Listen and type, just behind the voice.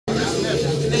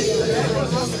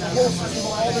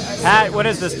Pat, what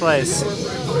is this place?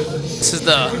 This is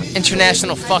the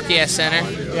International Fuck Yeah Center,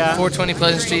 420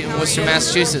 Pleasant Street in Worcester,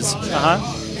 Massachusetts.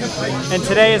 And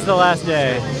today is the last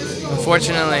day.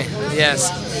 Unfortunately,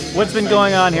 yes. What's been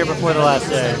going on here before the last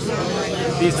day?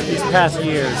 These past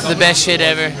years. The best shit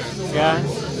ever. Yeah?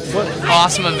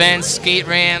 Awesome events, skate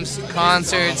ramps,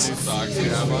 concerts,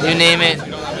 you name it,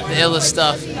 the illest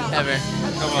stuff ever.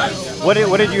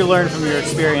 What did you learn from your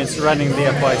experience running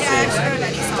the FYC?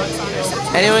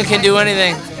 Anyone can do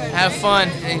anything. Have fun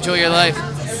and enjoy your life.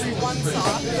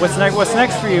 What's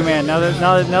next for you, man? Now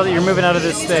that you're moving out of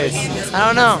this space. I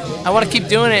don't know. I want to keep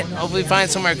doing it. Hopefully find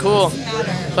somewhere cool.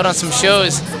 Put on some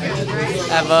shows.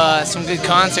 Have some good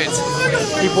concerts.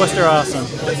 Keep Worcester awesome.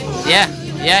 Yeah.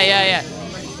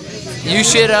 You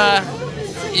should,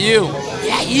 you,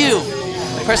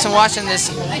 the person watching this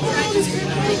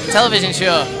television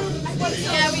show,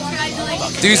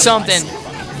 do something.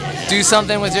 Do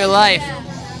something with your life.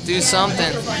 Do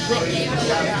something.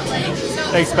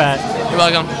 Thanks, Pat. You're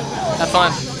welcome. Have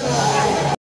fun.